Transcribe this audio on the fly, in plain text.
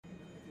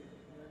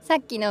さっ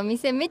きのお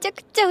店めちゃ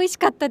くちゃ美味し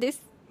かったで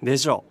す。で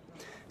しょ。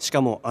し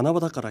かも穴場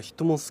だから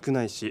人も少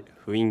ないし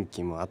雰囲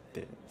気もあっ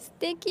て。素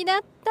敵だ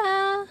った。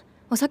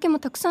お酒も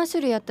たくさん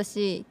種類あった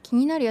し、気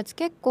になるやつ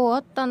結構あ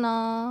った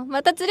な。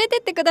また連れ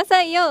てってくだ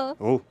さいよ。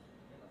おう。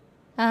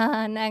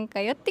なんか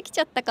寄ってきち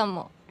ゃったか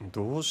も。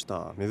どうし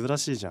た？珍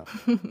しいじゃん。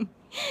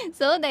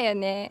そうだよ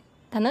ね。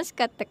楽し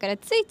かったから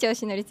つい調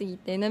子乗りすぎ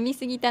て飲み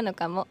すぎたの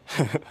かも。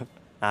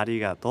あり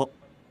がと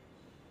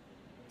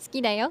好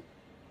きだよ。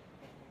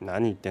う。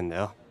何言ってんだ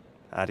よ。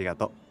ありが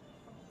とう。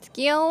付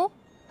き合おう。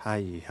は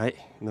いはい、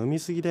飲み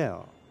すぎだ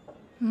よ。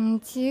違う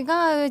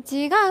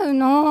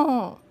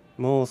の。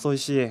もう遅い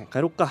し帰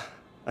ろっか。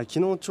昨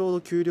日ちょう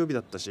ど給料日だ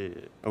った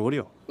しおごる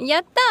よ。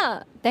やっ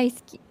たー、大好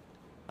き。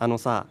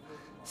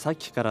さっ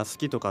きから好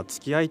きとか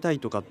付き合いたい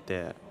とかっ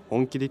て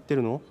本気で言って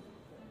るの？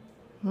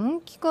本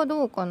気か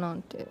どうかな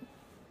んて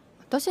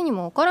私に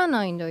もわから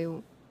ないんだ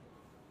よ。